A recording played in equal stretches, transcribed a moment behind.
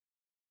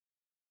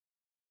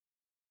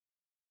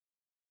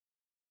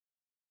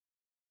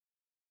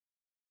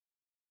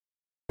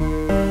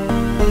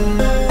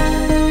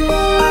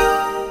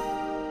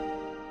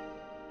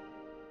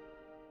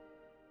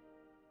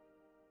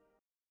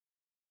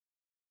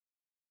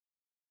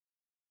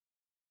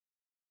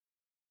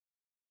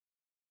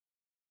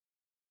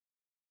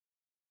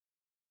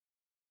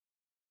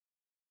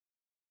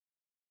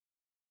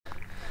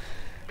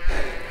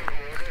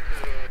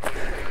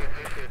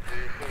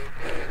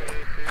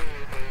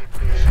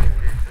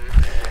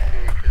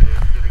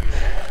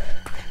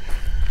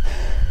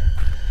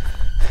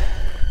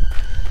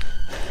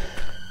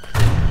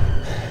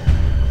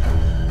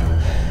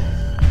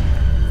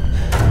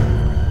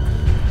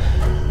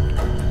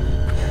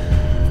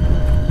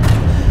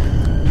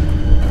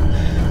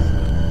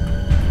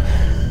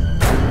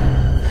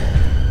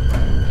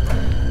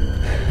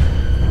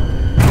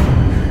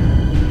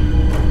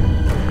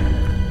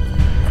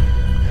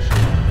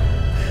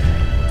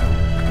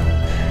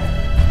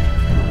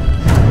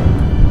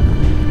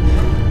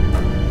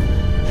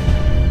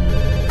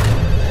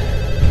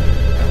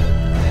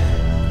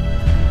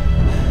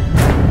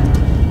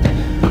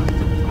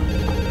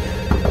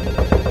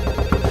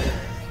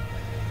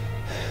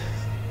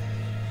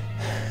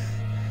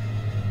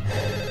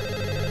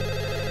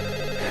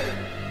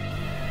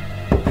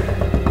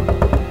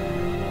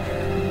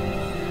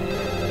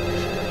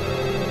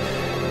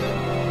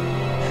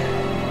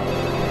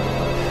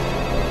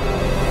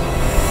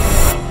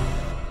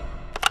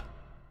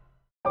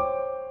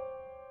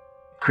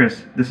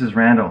Chris, this is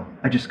Randall.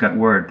 I just got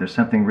word there's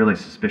something really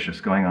suspicious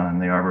going on in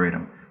the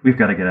Arboretum. We've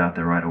got to get out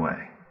there right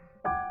away.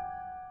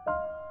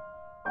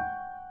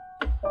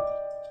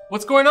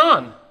 What's going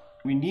on?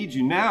 We need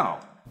you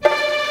now.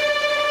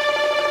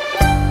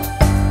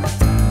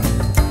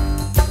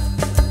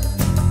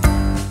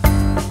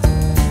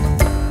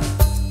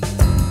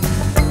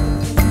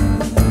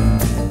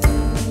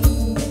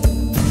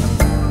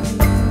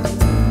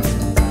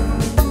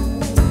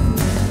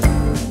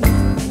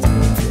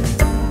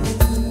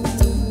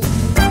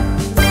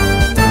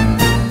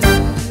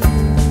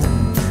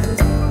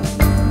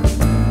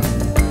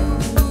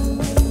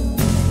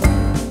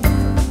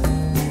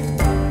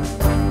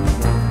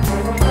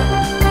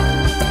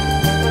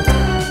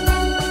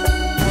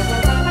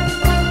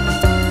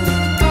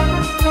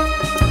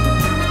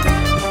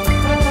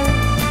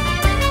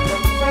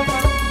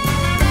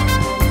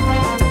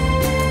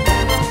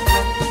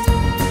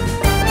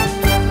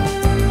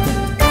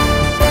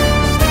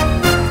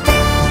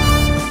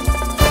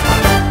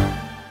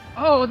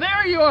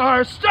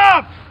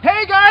 Stop!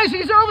 Hey guys,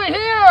 he's over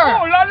here!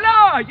 Oh la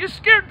la! You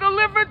scared the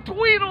living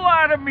tweedle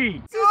out of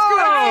me! Hey,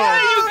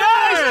 you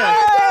guys!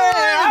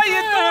 Hey, how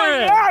you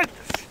doing?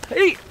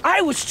 Hey,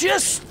 I was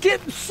just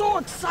getting so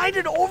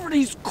excited over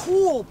these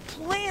cool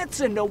plants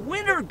in the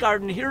winter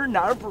garden here in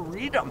the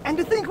Arboretum. And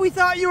to think we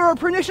thought you were a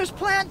pernicious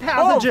plant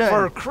pathogen! Oh,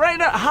 for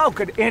crying out, how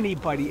could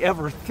anybody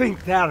ever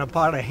think that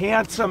about a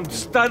handsome,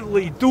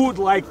 studly dude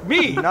like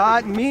me?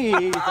 Not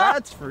me,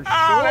 that's for sure.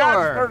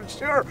 That's for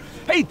sure.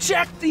 Hey,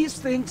 check these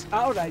things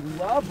out. I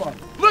love them.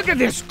 Look at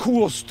this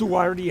cool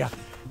Stuartia.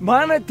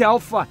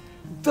 Monadelpha.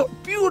 The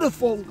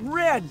beautiful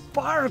red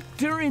bark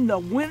during the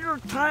winter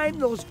time,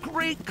 those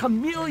great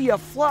camellia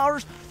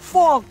flowers,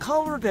 fall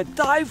color to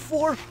die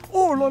for.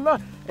 Oh la la.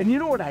 And you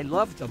know what I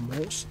love the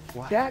most?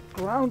 What? That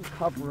ground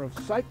cover of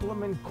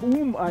cyclamen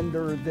coum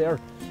under there.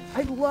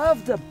 I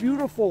love the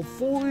beautiful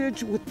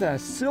foliage with the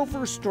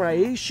silver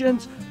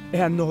striations,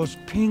 and those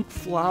pink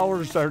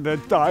flowers are to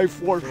die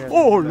for. Yeah,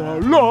 oh la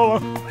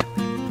la.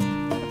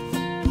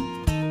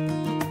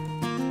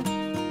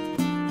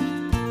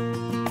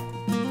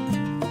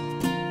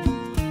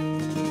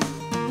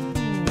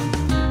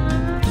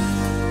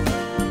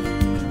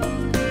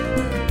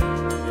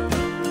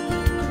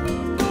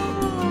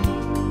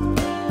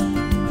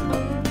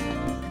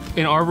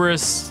 An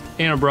arborist,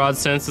 in a broad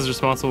sense, is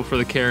responsible for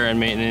the care and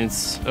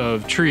maintenance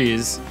of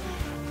trees,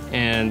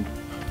 and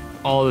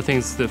all the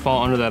things that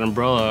fall under that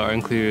umbrella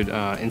include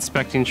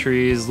inspecting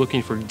trees,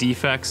 looking for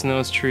defects in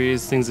those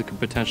trees, things that could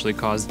potentially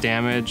cause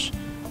damage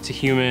to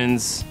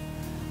humans,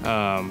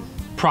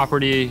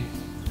 property,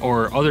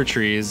 or other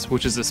trees,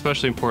 which is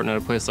especially important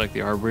at a place like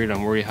the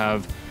Arboretum, where you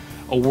have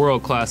a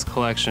world-class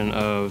collection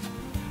of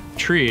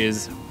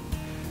trees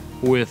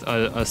with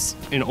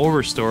an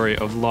overstory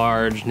of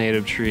large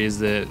native trees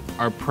that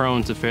are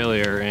prone to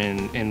failure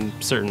in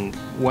certain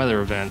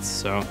weather events.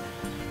 So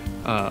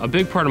a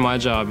big part of my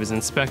job is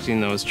inspecting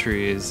those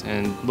trees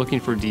and looking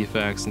for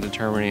defects and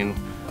determining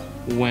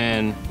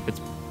when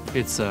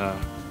it's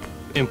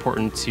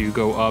important to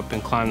go up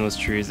and climb those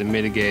trees and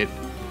mitigate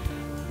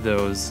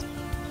those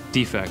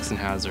defects and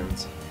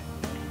hazards.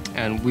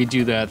 And we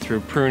do that through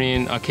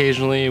pruning.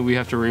 Occasionally we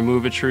have to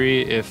remove a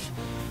tree if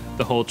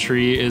the whole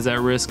tree is at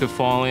risk of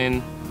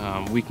falling.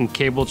 We can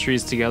cable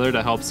trees together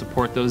to help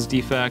support those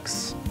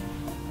defects.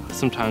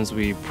 Sometimes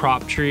we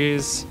prop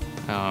trees,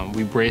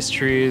 we brace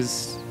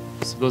trees.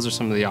 So those are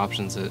some of the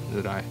options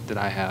that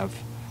I have.